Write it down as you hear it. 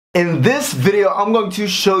In this video, I'm going to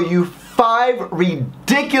show you 5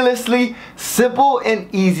 ridiculously simple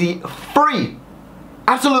and easy,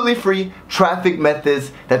 absolutely free traffic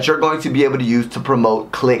methods that you're going to be able to use to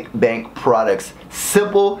promote Clickbank products.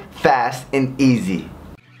 Simple, fast, and easy.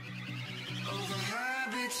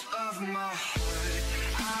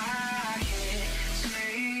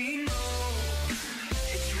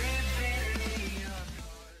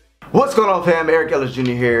 What's going on, fam? Eric Ellis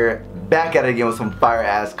Jr. here, back at it again with some fire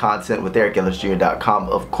ass content with ericellisjr.com,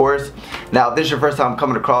 of course. Now, if this is your first time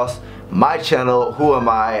coming across my channel, who am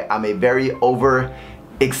I? I'm a very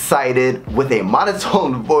excited with a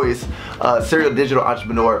monotone voice serial digital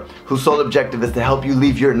entrepreneur whose sole objective is to help you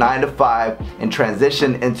leave your 9-to-5 and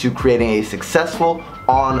transition into creating a successful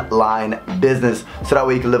online business so that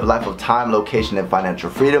way you can live a life of time, location, and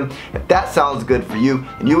financial freedom. If that sounds good for you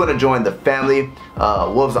and you want to join the family,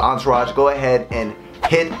 Wolves Entourage, go ahead and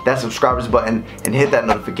hit that subscribers button and hit that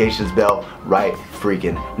notifications bell right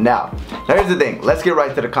freaking now. Now here's the thing, let's get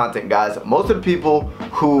right to the content, guys. Most of the people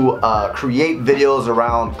who create videos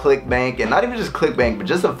around Clickbank, and not even just Clickbank, but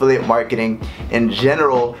just affiliate marketing in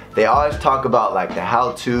general, they always talk about like the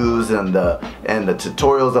how-tos and the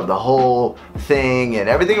tutorials of the whole thing and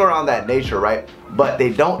everything around that nature, right? But they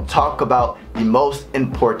don't talk about the most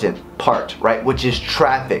important part, right? Which is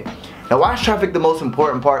traffic. Now, why is traffic the most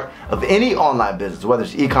important part of any online business, whether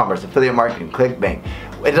it's e-commerce, affiliate marketing, Clickbank?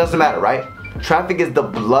 It doesn't matter, right? Traffic is the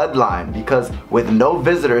bloodline, because with no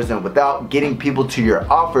visitors and without getting people to your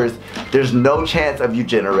offers, there's no chance of you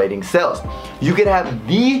generating sales. You can have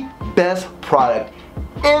the best product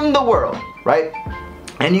in the world, right?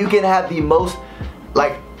 And you can have the most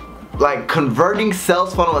like converting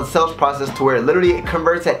sales funnel and sales process to where literally it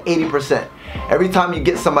converts at 80%. Every time you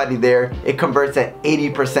get somebody there, it converts at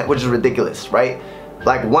 80%, which is ridiculous, right?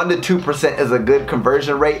 Like 1 to 2% is a good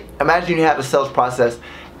conversion rate. Imagine you have a sales process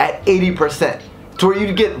at 80% to where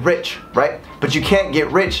you get rich, right? But you can't get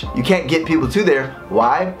rich, you can't get people to there.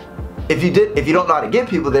 Why? If you don't know how to get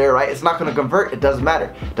people there, right, it's not going to convert. It doesn't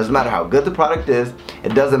matter. It doesn't matter how good the product is.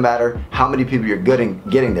 It doesn't matter how many people you're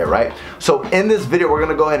getting there, right? So in this video, we're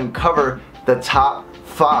going to go ahead and cover the top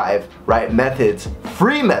 5, right, methods,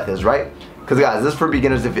 free methods, right? Because guys, this is for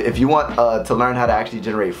beginners. If you want to learn how to actually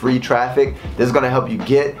generate free traffic, this is going to help you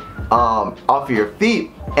get off of your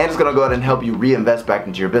feet, and it's going to go ahead and help you reinvest back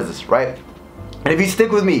into your business, right? And if you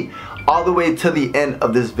stick with me all the way to the end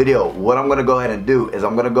of this video, what I'm going to go ahead and do is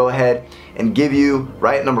I'm going to go ahead and give you,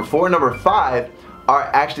 right, number 4 and number 5 are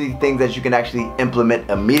actually things that you can actually implement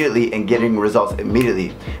immediately and getting results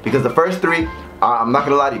immediately. Because the first 3, I'm not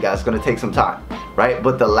going to lie to you guys, it's going to take some time, right?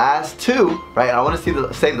 But the last 2, right, and I want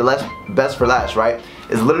to save the best for last, right,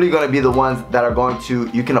 is literally going to be the ones that are going to,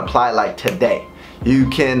 you can apply like today. You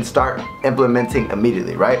can start implementing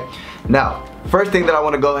immediately, right? Now, first thing that I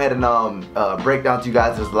want to go ahead and break down to you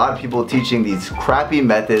guys is a lot of people teaching these crappy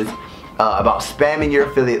methods about spamming your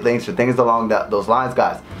affiliate links or things along those lines,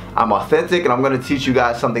 guys. I'm authentic and I'm going to teach you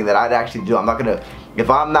guys something that I'd actually do. I'm not going to, if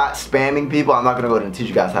I'm not spamming people, I'm not going to go ahead and teach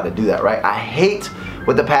you guys how to do that, right? I hate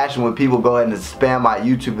with a passion when people go ahead and spam my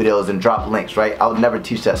YouTube videos and drop links, right? I would never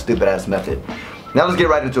teach that stupid ass method. Now let's get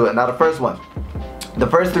right into it. Now the first one. The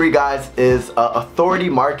first 3, guys, is authority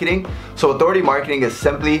marketing. So authority marketing is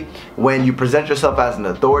simply when you present yourself as an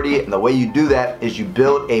authority, and the way you do that is you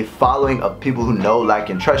build a following of people who know, like,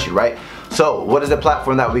 and trust you, right? So what is a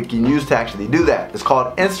platform that we can use to actually do that? It's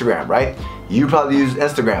called Instagram, right? You probably use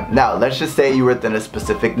Instagram. Now, let's just say you're within a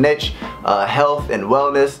specific niche, health and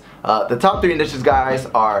wellness. The top 3 niches, guys,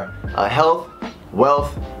 are health,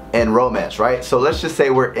 wealth, and romance, right? So let's just say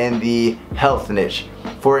we're in the health niche.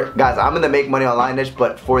 Guys, I'm in the make money online niche,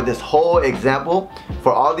 but for this whole example,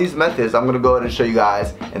 for all these methods, I'm gonna go ahead and show you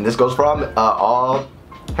guys, and this goes for all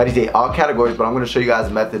categories, but I'm gonna show you guys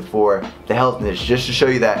a method for the health niche just to show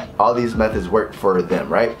you that all these methods work for them,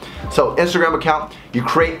 right? So Instagram account, you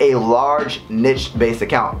create a large niche-based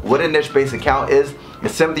account. What a niche-based account is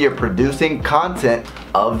simply you're producing content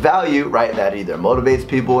of value, right, that either motivates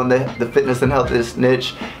people in the fitness and health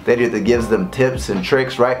niche, that either gives them tips and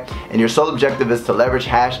tricks, right? And your sole objective is to leverage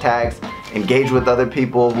hashtags, engage with other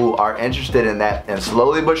people who are interested in that, and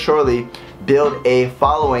slowly but surely build a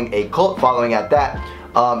following, a cult following at that,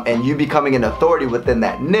 and you becoming an authority within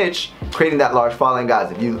that niche, creating that large following,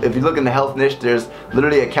 guys. If you look in the health niche, there's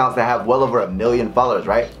literally accounts that have well over 1 million followers,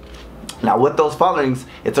 right? Now with those followings,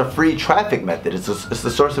 it's a free traffic method. It's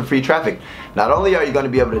a source of free traffic. Not only are you going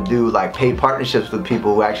to be able to do like paid partnerships with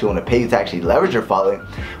people who actually want to pay you to actually leverage your following,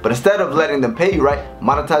 but instead of letting them pay you, right,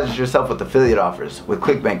 monetize yourself with affiliate offers, with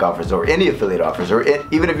Clickbank offers, or any affiliate offers, or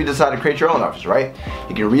even if you decide to create your own offers, right?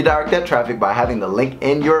 You can redirect that traffic by having the link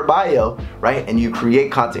in your bio, right? And you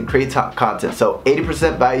create content, content. So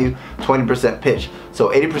 80% value, 20% pitch. So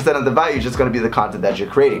 80% of the value is just going to be the content that you're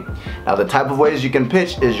creating. Now the type of ways you can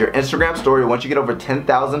pitch is your Instagram story. Once you get over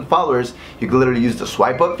 10,000 followers, you can literally use the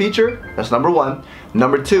swipe up feature. That's number one.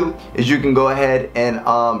 Number two is you can go ahead and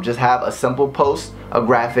just have a simple post, a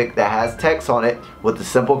graphic that has text on it with a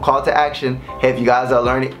simple call to action. Hey, if you guys are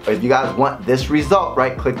learning, or if you guys want this result,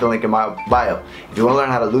 right, click the link in my bio. If you want to learn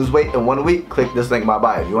how to lose weight in 1 week, click this link in my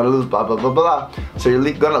bio. If you want to lose blah, blah, blah, blah. So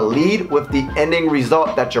you're gonna lead with the ending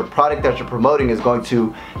result that your product that you're promoting is going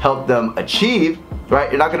to help them achieve, right?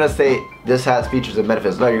 You're not gonna say this has features and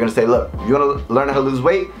benefits. No, you're gonna say, look, if you want to learn how to lose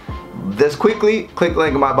weight this quickly, click the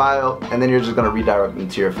link in my bio, and then you're just gonna redirect them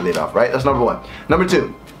to your affiliate offer, right? That's number one. Number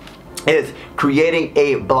two is creating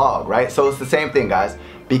a blog, right? So it's the same thing, guys.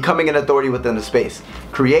 Becoming an authority within the space.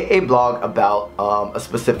 Create a blog about a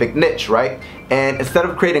specific niche, right? And instead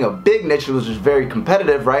of creating a big niche which is very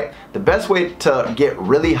competitive, right? The best way to get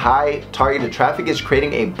really high targeted traffic is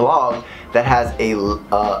creating a blog that has a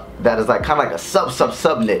that is like kind of like a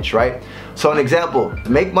sub niche, right? So an example, to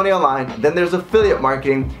make money online, then there's affiliate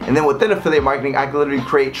marketing, and then within affiliate marketing, I can literally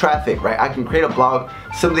create traffic, right? I can create a blog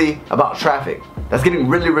simply about traffic. That's getting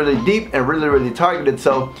really deep and really targeted,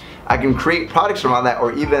 so I can create products around that,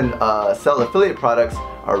 or even sell affiliate products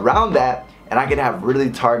around that, and I can have really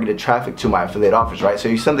targeted traffic to my affiliate offers, right? So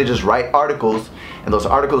you simply just write articles, and those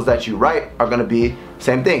articles that you write are gonna be,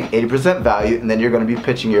 same thing, 80% value, and then you're gonna be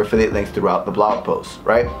pitching your affiliate links throughout the blog post,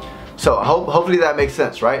 right? So hopefully that makes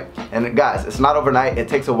sense, right? And guys, it's not overnight. It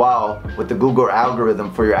takes a while with the Google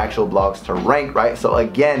algorithm for your actual blogs to rank, right? So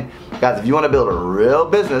again, guys, if you want to build a real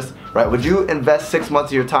business, right, would you invest 6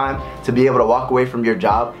 months of your time to be able to walk away from your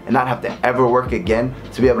job and not have to ever work again,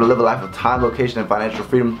 to be able to live a life of time, location, and financial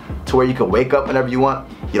freedom, to where you can wake up whenever you want?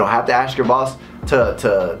 You don't have to ask your boss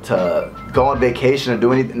to go on vacation or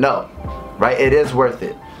do anything. No, right? It is worth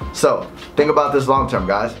it. So think about this long term,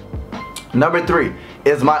 guys. Number three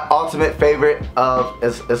is my ultimate favorite of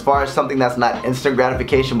as far as something that's not instant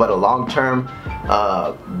gratification but a long-term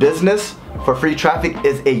business for free traffic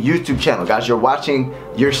is a YouTube channel. Guys,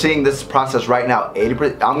 you're seeing this process right now.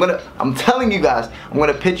 80%, I'm telling you guys, I'm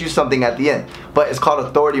gonna pitch you something at the end, but it's called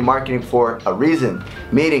authority marketing for a reason,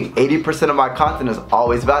 meaning 80% of my content is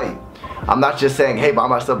always value. I'm not just saying, hey, buy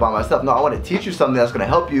my stuff. No, I want to teach you something that's gonna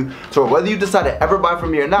help you, so whether you decide to ever buy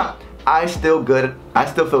from me or not, I still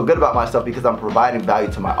feel good about myself because I'm providing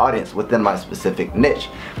value to my audience within my specific niche.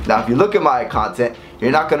 Now, if you look at my content, you're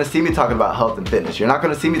not gonna see me talking about health and fitness. You're not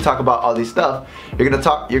gonna see me talk about all these stuff. You're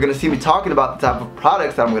gonna see me talking about the type of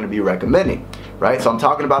products that I'm gonna be recommending, right? So I'm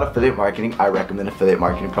talking about affiliate marketing. I recommend affiliate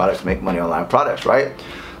marketing products, make money online products, right?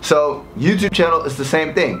 So YouTube channel is the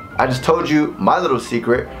same thing. I just told you my little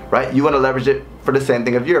secret, right? You wanna leverage it for the same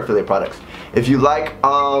thing of your affiliate products. If you like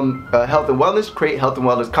health and wellness, create health and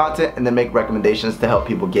wellness content and then make recommendations to help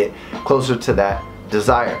people get closer to that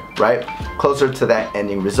desire, right? Closer to that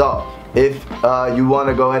ending result. If you want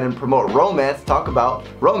to go ahead and promote romance, talk about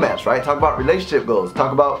romance, right? Talk about relationship goals.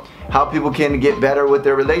 Talk about how people can get better with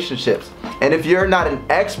their relationships. And if you're not an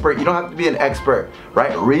expert, you don't have to be an expert,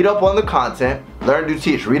 right? Read up on the content, learn to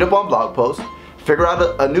teach, read up on blog posts, figure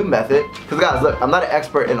out a new method. Because guys, look, I'm not an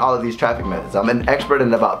expert in all of these traffic methods. I'm an expert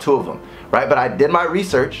in about 2 of them, right? But I did my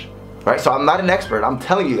research, right? So I'm not an expert. I'm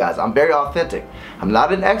telling you guys, I'm very authentic. I'm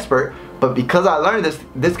not an expert, but because I learned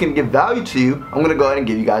this can give value to you, I'm gonna go ahead and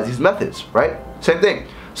give you guys these methods, right? Same thing.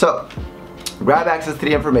 So grab access to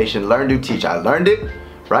the information, learn, do, teach. I learned it,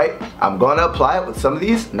 right? I'm gonna apply it with some of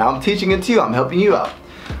these. Now I'm teaching it to you. I'm helping you out.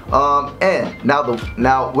 And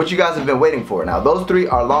now what you guys have been waiting for. Now those 3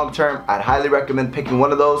 are long term. I'd highly recommend picking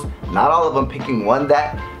one of those. Not all of them, picking one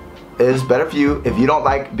that is better for you. If you don't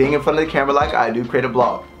like being in front of the camera like I do, create a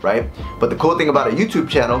blog, right? But the cool thing about a YouTube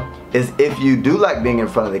channel is if you do like being in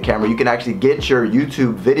front of the camera, you can actually get your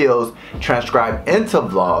YouTube videos transcribed into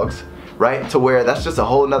vlogs, right? To where that's just a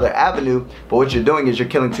whole nother avenue, but what you're doing is you're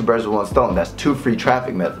killing 2 birds with 1 stone. That's 2 free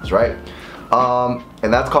traffic methods, right?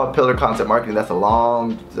 And that's called pillar content marketing. That's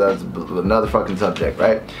another fucking subject,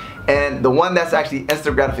 right? And the one that's actually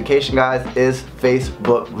instant gratification, guys, is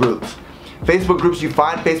Facebook groups. Facebook groups, you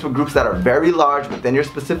find Facebook groups that are very large within your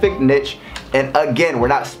specific niche, And again, we're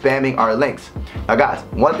not spamming our links. Now guys,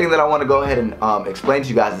 one thing that I want to go ahead and explain to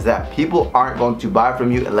you guys is that people aren't going to buy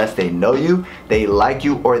from you unless they know you, they like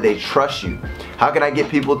you, or they trust you. How can I get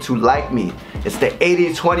people to like me? It's the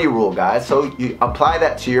 80-20 rule, guys. So you apply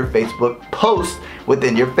that to your Facebook posts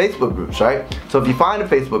within your Facebook groups, right? So if you find a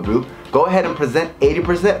Facebook group, go ahead and present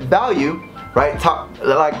 80% value, right?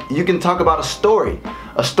 You can talk about a story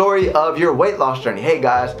of your weight loss journey. Hey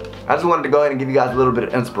guys, I just wanted to go ahead and give you guys a little bit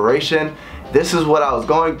of inspiration. This is what I was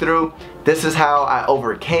going through. This is how I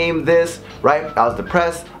overcame this, right? I was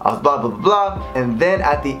depressed, I was blah, blah, blah, blah. And then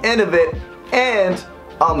at the end of it, and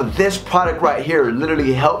this product right here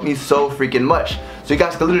literally helped me so freaking much. So you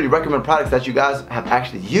guys can literally recommend products that you guys have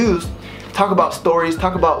actually used. Talk about stories,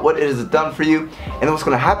 talk about what it has done for you. And then what's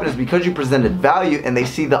gonna happen is because you presented value and they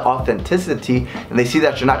see the authenticity and they see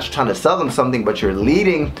that you're not just trying to sell them something, but you're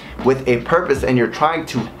leading with a purpose and you're trying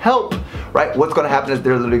to help, right? What's gonna happen is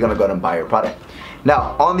they're literally gonna go and buy your product.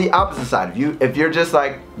 Now, on the opposite side, if you're just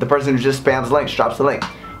like the person who just spams links, drops the link,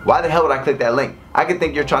 why the hell would I click that link? I could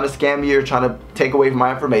think you're trying to scam me or trying to take away from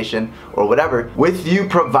my information or whatever. With you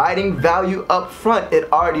providing value up front,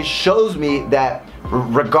 it already shows me that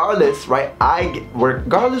regardless, right,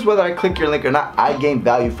 regardless whether I click your link or not, I gain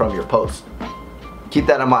value from your post. Keep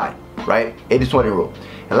that in mind, right? 80-20 rule.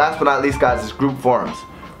 And last but not least, guys, is group forums.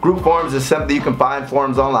 Group forums is simply you can find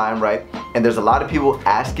forums online, right? And there's a lot of people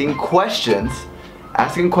asking questions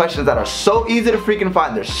that are so easy to freaking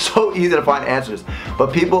find. They're so easy to find answers.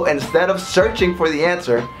 But people, instead of searching for the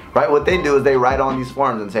answer, right, what they do is they write on these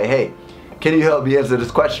forums and say, hey, can you help me answer this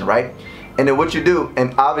question, right? And then what you do,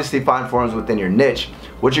 and obviously find forums within your niche,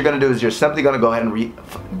 what you're gonna do is you're simply gonna go ahead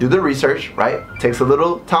and do the research, right? Takes a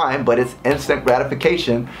little time, but it's instant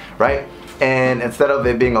gratification, right? And instead of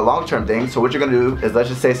it being a long-term thing, so what you're gonna do is, let's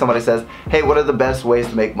just say somebody says, hey, what are the best ways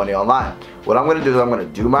to make money online? What I'm gonna do is I'm gonna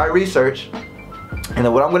do my research. And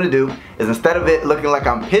then what I'm gonna do is, instead of it looking like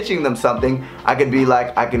I'm pitching them something, I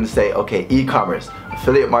can say, okay, e-commerce,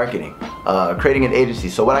 affiliate marketing, creating an agency.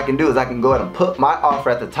 So what I can do is I can go ahead and put my offer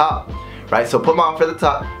at the top, right? So put my offer at the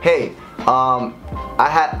top. Hey,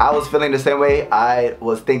 I was feeling the same way. I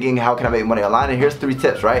was thinking, how can I make money online? And here's 3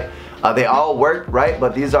 tips, right? They all work, right?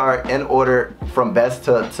 But these are in order from best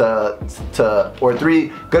or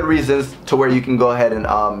 3 good reasons to where you can go ahead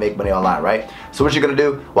and make money online, right? So what you're gonna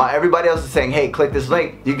do, while everybody else is saying, hey, click this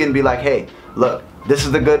link, you can be like, hey, look, this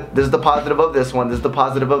is the positive of this one, this is the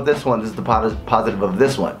positive of this one, this is the positive of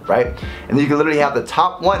this one, right? And then you can literally have the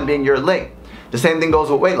top one being your link. The same thing goes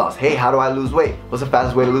with weight loss. Hey, how do I lose weight? What's the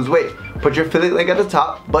fastest way to lose weight? Put your affiliate link at the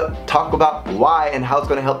top, but talk about why and how it's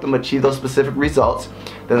gonna help them achieve those specific results.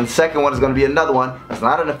 Then the second one is gonna be another one that's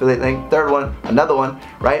not an affiliate link. Third one, another one,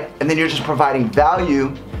 right? And then you're just providing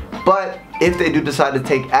value. But if they do decide to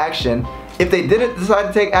take action, if they didn't decide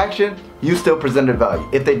to take action, you still presented value.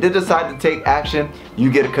 If they did decide to take action, you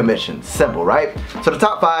get a commission. Simple, right? So the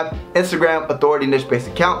top 5, Instagram, authority, niche-based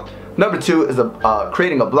account. Number 2 is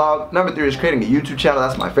creating a blog. Number 3 is creating a YouTube channel.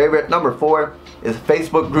 That's my favorite. Number 4 is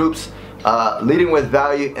Facebook groups, leading with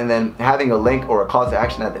value, and then having a link or a call to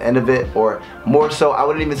action at the end of it. Or more so, I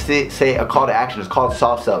wouldn't even say a call to action. It's called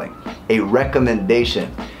soft selling, a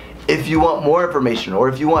recommendation. If you want more information or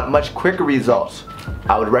if you want much quicker results,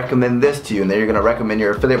 I would recommend this to you, and then you're gonna recommend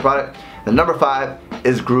your affiliate product. The number 5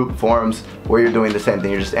 is group forums, where you're doing the same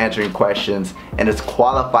thing. You're just answering questions, and it's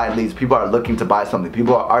qualified leads. People are looking to buy something.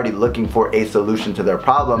 People are already looking for a solution to their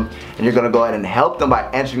problem, and you're gonna go ahead and help them by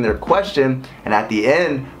answering their question. And at the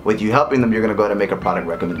end, with you helping them, you're gonna go ahead and make a product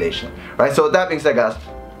recommendation. Right? So with that being said, guys,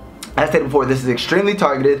 as I stated before, this is extremely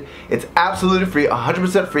targeted. It's absolutely free,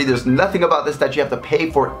 100% free. There's nothing about this that you have to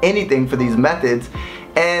pay for anything for these methods.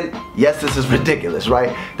 And yes, this is ridiculous,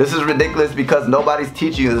 right? This is ridiculous because nobody's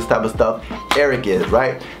teaching you this type of stuff. Eric is,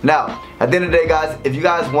 right? Now, at the end of the day, guys, if you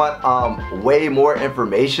guys want way more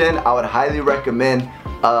information, I would highly recommend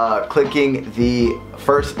clicking the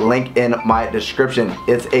first link in my description.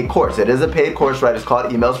 It's a course. It is a paid course, right? It's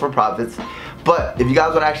called Emails for Profits. But if you guys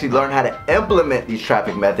want to actually learn how to implement these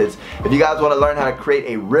traffic methods, if you guys want to learn how to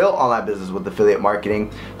create a real online business with affiliate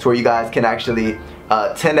marketing, to where you guys can actually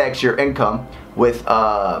 10x your income with,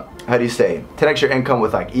 10x your income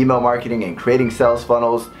with like email marketing and creating sales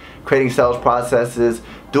funnels, creating sales processes,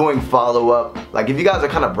 doing follow-up. Like if you guys are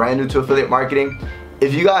kind of brand new to affiliate marketing,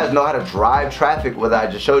 if you guys know how to drive traffic, what I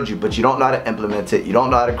just showed you, but you don't know how to implement it, you don't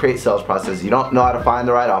know how to create sales processes, you don't know how to find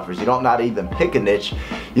the right offers, you don't know how to even pick a niche,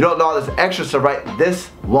 you don't know all this extra stuff, right? This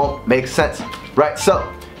won't make sense, right?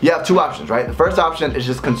 So you have 2 options, right? The first option is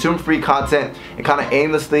just consume free content and kind of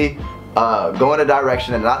aimlessly go in a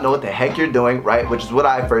direction and not know what the heck you're doing, right? Which is what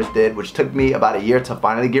I first did, which took me about a year to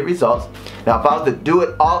finally get results. Now, if I was to do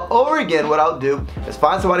it all over again, what I'll do is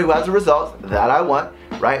find somebody who has the results that I want,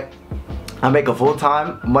 right? I make a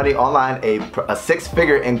full-time money online, a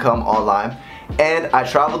six-figure income online, and I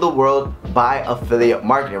travel the world by affiliate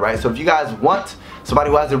marketing, right? So if you guys want somebody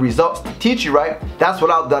who has the results to teach you, right, that's what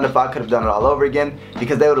I've done if I could have done it all over again,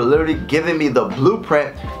 because they would have literally given me the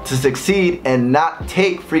blueprint to succeed and not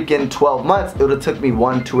take freaking 12 months. It would have took me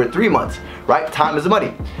 1, 2, or 3 months, right? Time is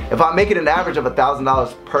money. If I'm making an average of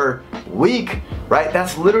 $1,000 per week, right,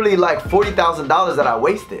 that's literally like $40,000 that I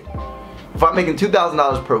wasted. If I'm making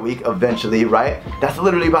 $2,000 per week eventually, right, that's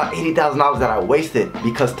literally about $80,000 that I wasted,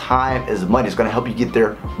 because time is money. It's gonna help you get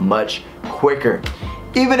there much quicker.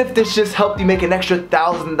 Even if this just helped you make an extra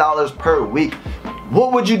 $1,000 per week,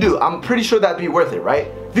 what would you do? I'm pretty sure that'd be worth it, right?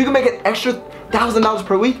 If you can make an extra $1,000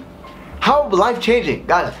 per week, how life-changing.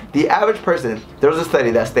 Guys, the average person, there was a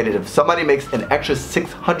study that stated if somebody makes an extra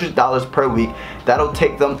 $600 per week, that'll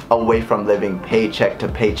take them away from living paycheck to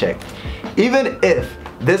paycheck. Even if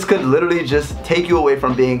this could literally just take you away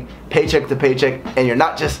from being paycheck to paycheck, and you're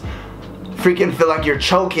not just freaking feel like you're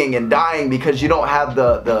choking and dying because you don't have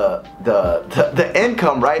the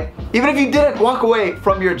income, right? Even if you didn't walk away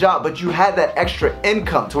from your job, but you had that extra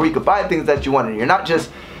income to where you could buy things that you wanted, you're not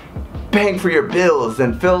just paying for your bills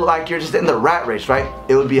and feel like you're just in the rat race, right?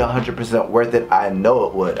 It would be 100% worth it. I know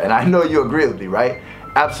it would, and I know you agree with me, right?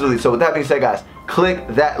 Absolutely. So with that being said, guys, click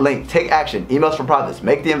that link, take action, emails for profits,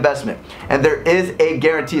 make the investment. And there is a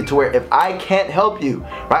guarantee to where if I can't help you,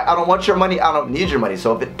 right, I don't want your money, I don't need your money.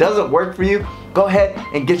 So if it doesn't work for you, go ahead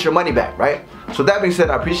and get your money back, right? So with that being said,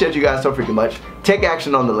 I appreciate you guys so freaking much. Take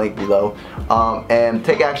action on the link below, and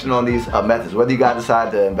take action on these methods. Whether you guys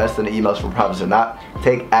decide to invest in the emails for profits or not,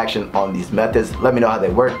 take action on these methods. Let me know how they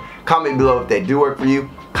work. Comment below if they do work for you.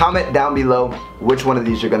 Comment down below which one of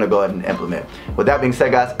these you're gonna go ahead and implement. With that being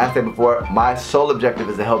said, guys, as I said before, my sole objective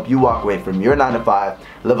is to help you walk away from your 9 to 5,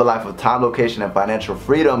 live a life of time, location, and financial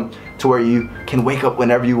freedom, to where you can wake up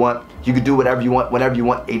whenever you want. You can do whatever you want, whenever you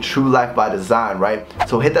want, a true life by design, right?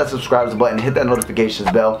 So hit that subscribe button, hit that notifications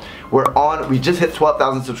bell. We just hit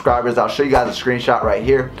 12,000 subscribers. I'll show you guys a screenshot right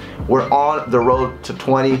here. We're on the road to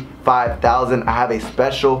 25,000. I have a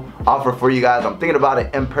special offer for you guys. I'm thinking about an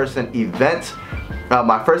in-person event.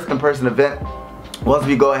 My first in-person event, once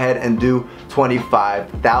we go ahead and do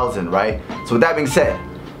 25,000, right? So with that being said,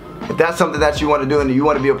 if that's something that you want to do and you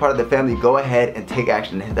want to be a part of the family, go ahead and take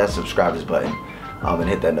action and hit that subscribers button, and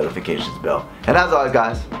hit that notifications bell. And as always,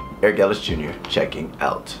 guys, Eric Ellis Jr. checking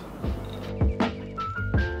out.